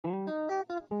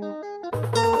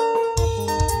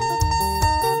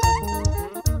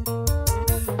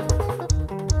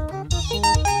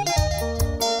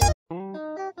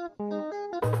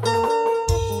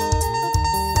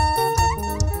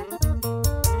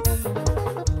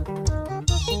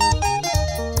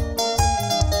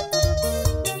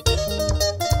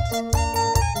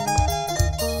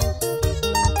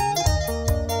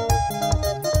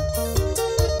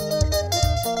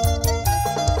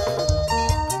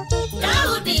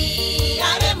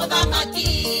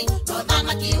thamaki no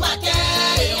thamaki wake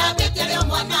ambĩtie rĩo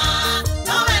mwana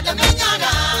no wende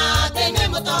menyaga nĩ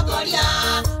mũtongoria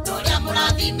no rĩa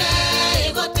mũrathime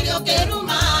gũtirĩ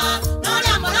ũngĩruma no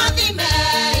rĩa mũrathime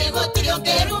gũtirĩ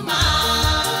ũngĩruma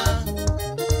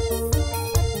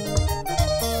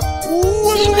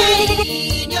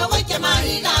Simei nĩ ũgũikia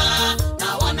mahiga na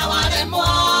wona waremwo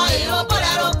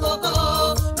ũmbũre rũkũngũ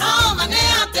no mane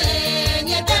atĩ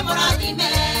niĩ ndĩ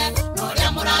mũrathime no rĩa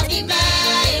mũrathime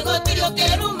gũtirĩ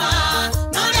ũngĩruma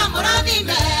no rĩa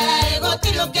mũrathime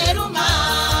gũtirĩ ũngĩruma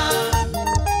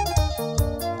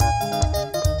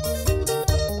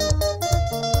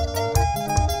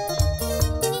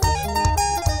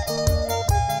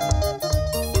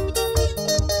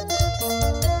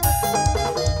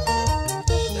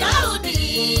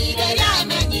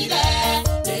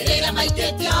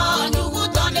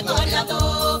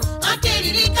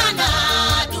Akiririkana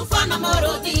tufana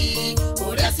morodi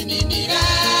Uria sininire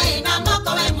na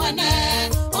moko we mwene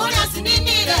Uria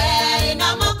sininire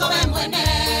na moko we mwene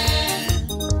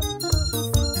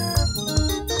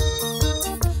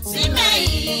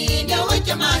Simei ndio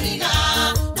wike mahiga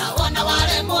na wana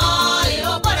waremwo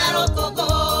ũmbũre rũkũngũ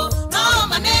no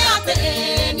mane atĩ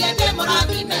niĩ ndĩ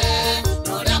mũrathime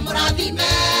no rĩa mũrathime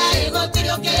gũtirĩ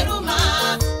ũngĩruma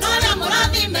no rĩa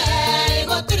mũrathime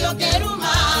gũtirĩ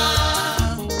ũngĩruma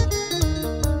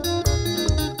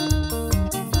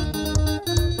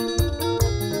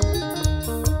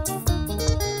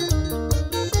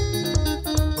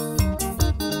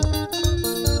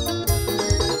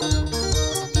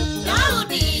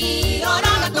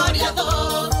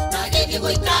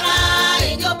Guitara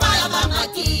nyũmba ya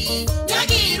thamaki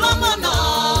nĩagirwo mũno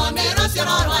nĩ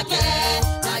rũciaro rwake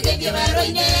agĩthiĩ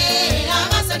werũ-inĩ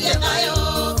agacarie thayũ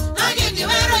agĩthiĩ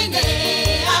werũ-inĩ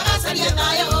agacarie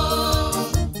thayũ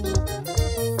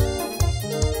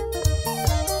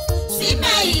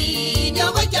Simei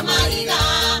nĩũgũikia mahiga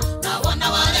na wona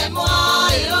waremwo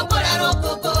ũmbũre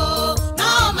rũkũngũ no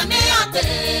mane atĩ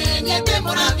niĩ ndĩ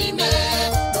mũrathime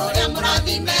no rĩa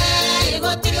mũrathime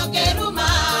gũtirĩ ũngĩruma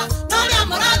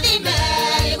Muradime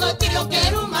gũtirĩ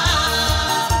ũngĩruma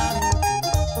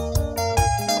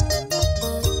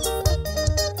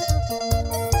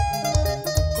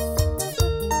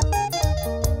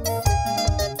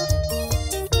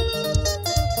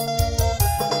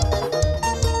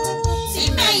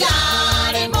Simei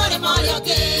arĩ mũrĩmo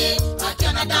ũngĩ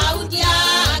akĩona Daudi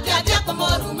akĩanjia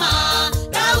kũmũruma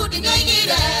Daudi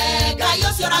nĩoigire Ngai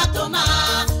ũcio ũratũma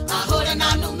ahũre na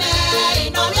nũme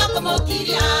no rĩa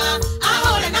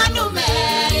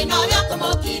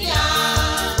kũmũkiria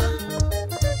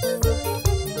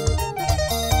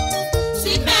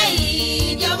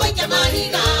Simei nĩũgũikia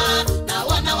mahiga na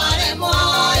wana waremwo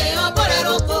ũmbũre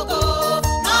rũkũngũ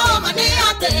no mane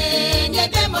atĩ niĩ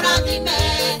ndĩ mũrathime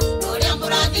no rĩa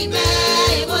mũrathime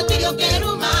gũtirĩ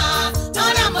ũngĩruma no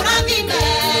rĩa mũrathime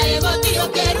gũtirĩ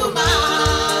ũngĩruma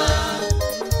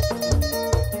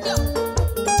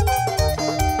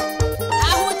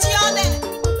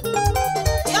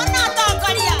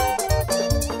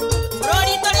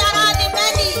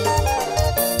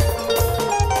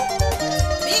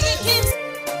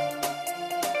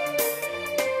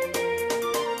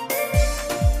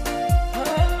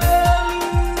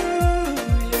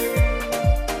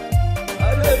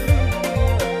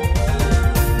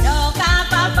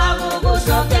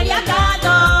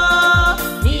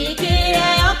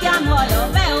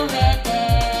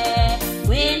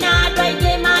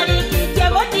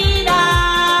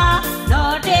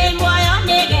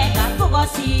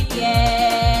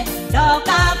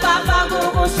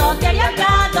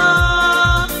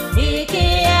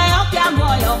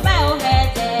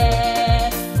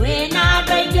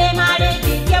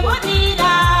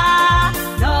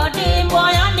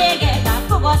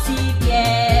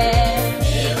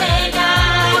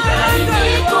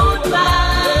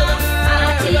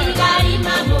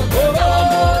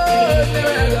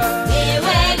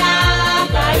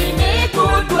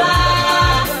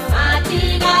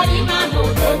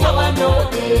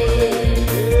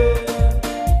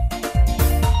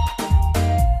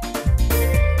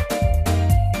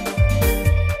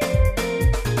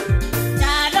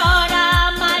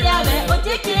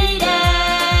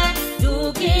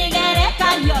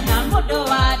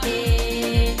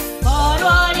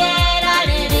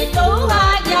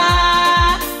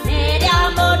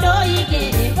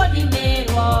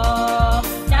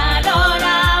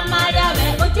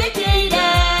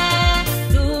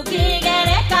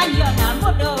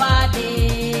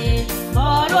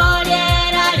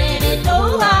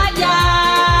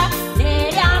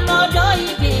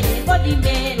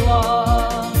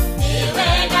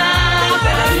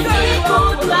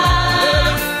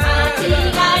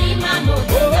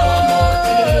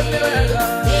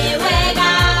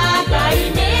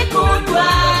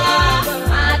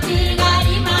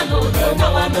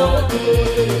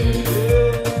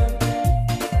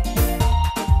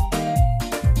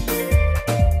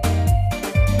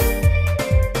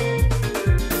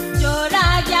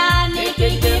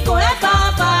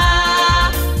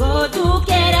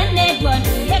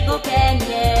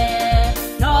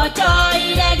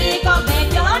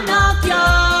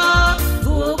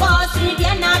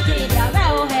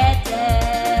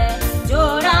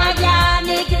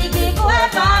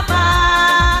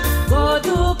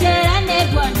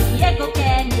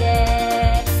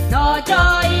Para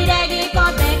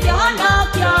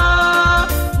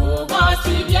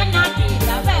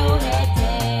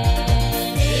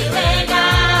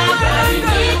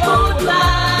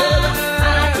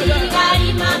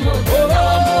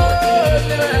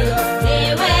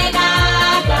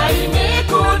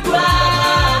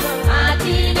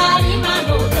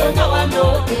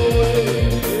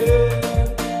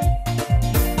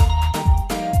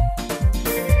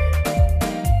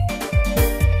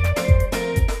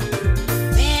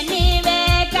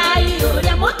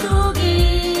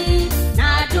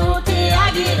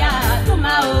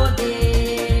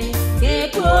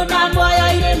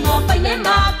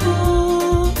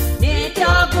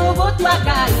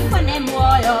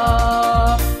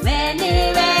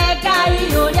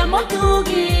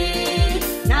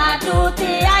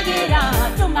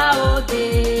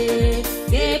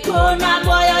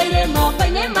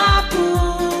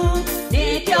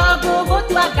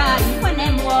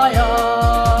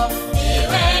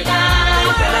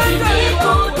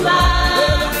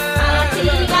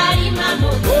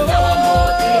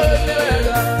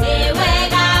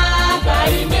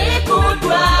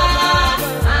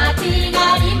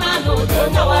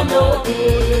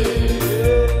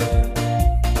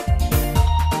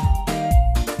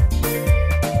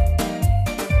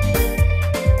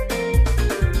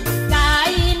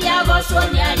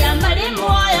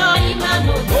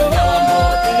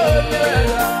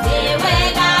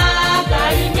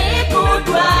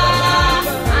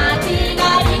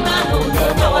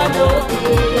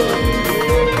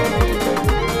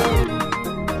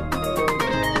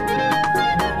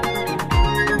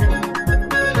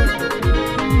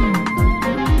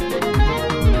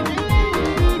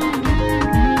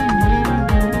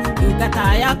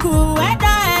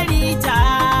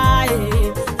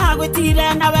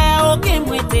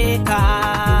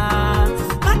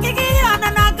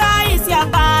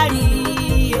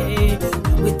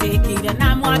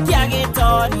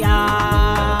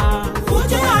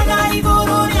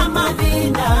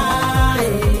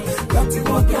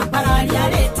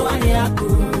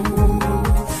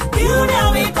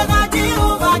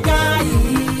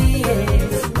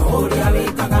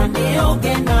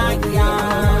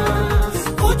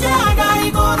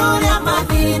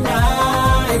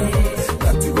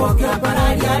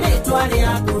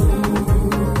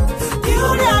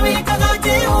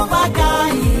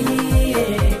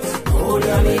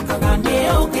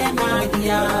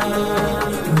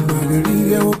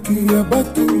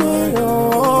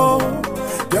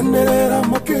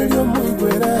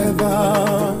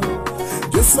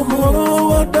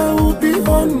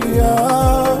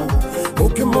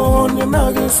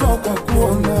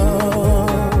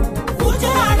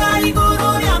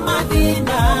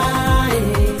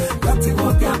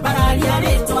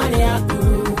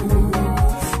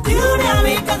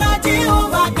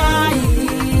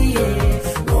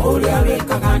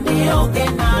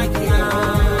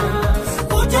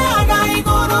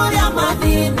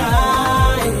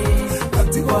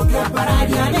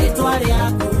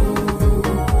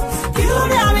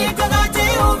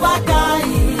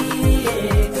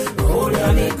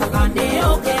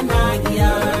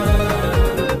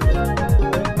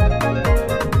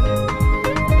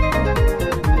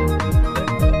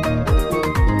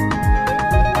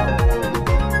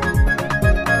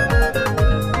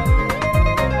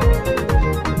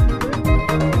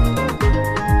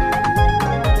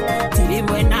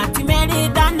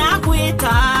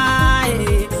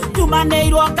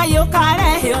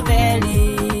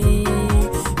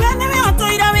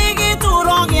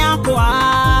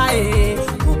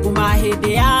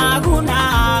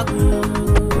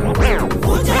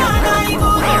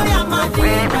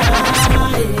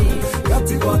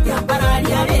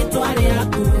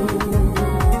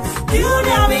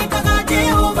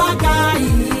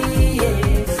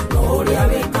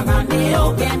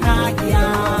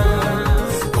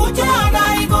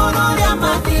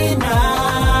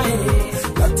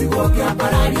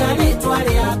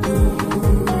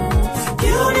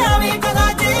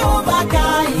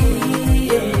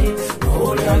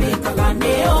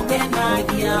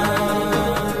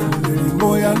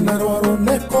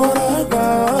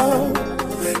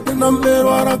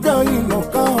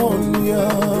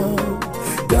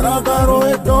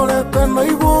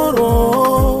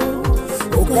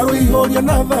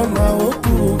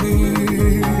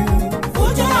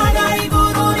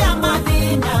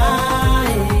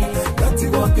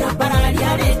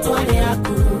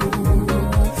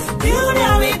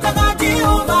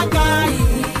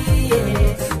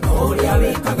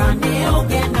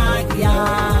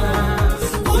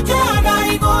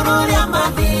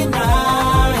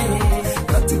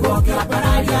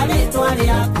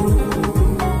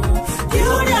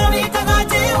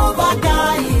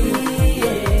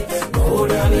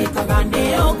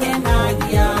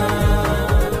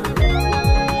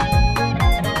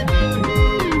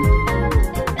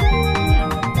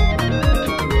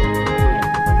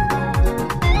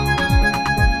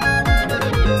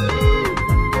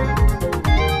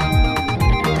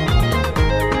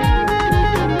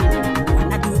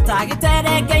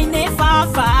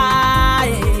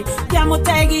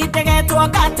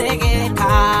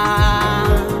tegeka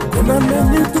kuna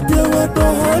nini tutia watu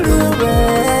haliwe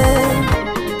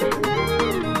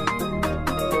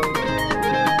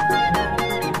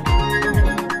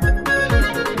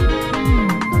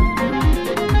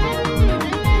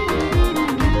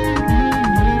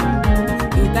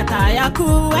Ukataya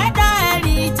kuenda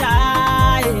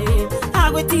Elijah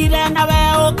agwitire nawe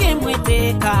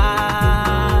ukimwiteka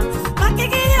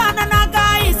makigirana na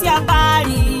ngai cia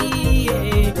mbari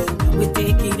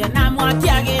agwitikire na mwaki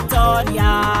agitoria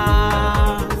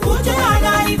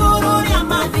ujiraga iguru ria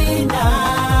mathina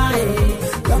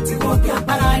gatigo kia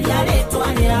mbararia ritwa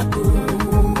riaku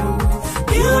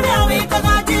iuria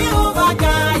wikaga Jehova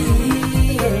Ngai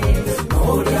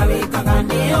uria wikaga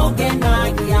ni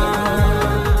ukenagia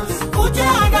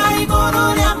ujiraga iguru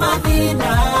ria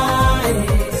mathina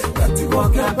gatigo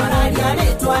kia mbararia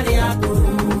ritwa riaku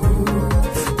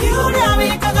iuria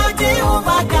wikaga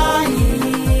Jehova Ngai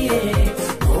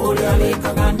uria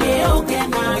wikaga ni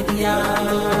ukenagia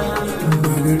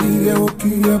Nagirire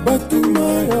ukiria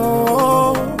Batimayo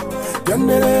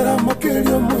Janerera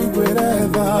makirio muigwere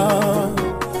tha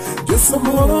Jesu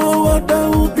moro wa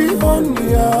Daudi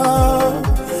onia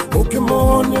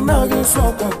Ukimonia na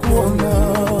gicoka kuona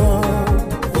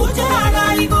ujiraga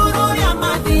iguru ria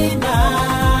mathina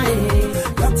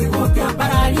gatigo kia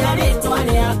mbararia ritwa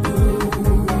riaku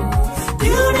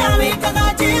iuria wikaga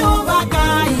Jehova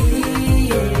Ngai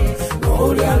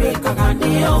uria wikaga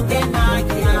ni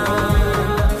ukenagia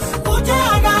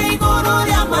ujiraga iguru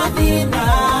ria mathina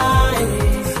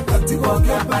gatigo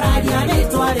kia mbararia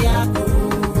ritwa riaku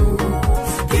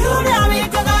iuria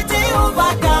wikaga Jehova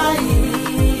Ngai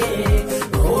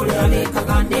uria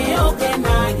wikaga ni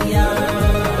ukenagia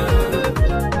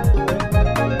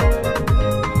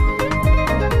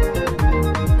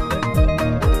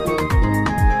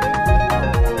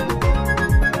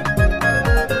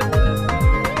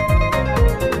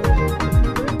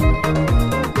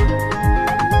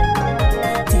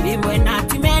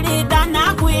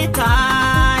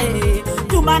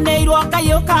tumaneirwo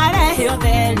Ngai ukarehe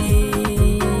utheri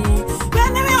we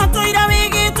niwe utuire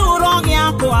wigituro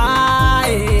giakwa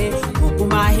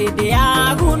gukuma hindi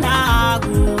ya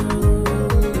gunagu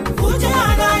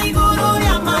ujiraga iguru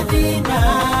ria mathina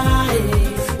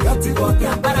gatigo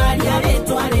kia mbararia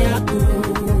ritwa riaku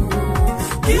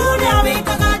iuria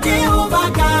wikaga Jehova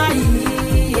Ngai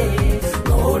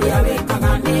uria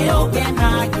wikaga ni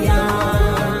ukenagia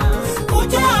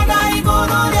ujiraga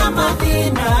iguru ria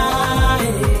mathina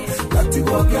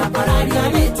gatigo kia mbararia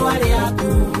ritwa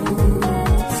riaku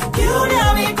iuria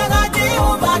wikaga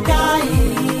Jehova Ngai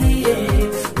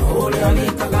uria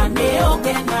wikaga ni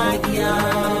ukenagia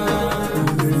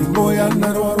Mirimo ya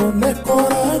narwaro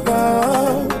nekoraga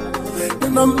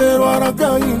Nina merwara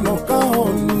Ngai no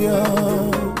kahonia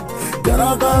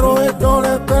Jaragaro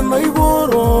edorete na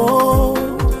iguru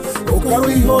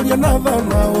Ukaruihoria na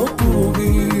thana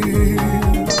utugi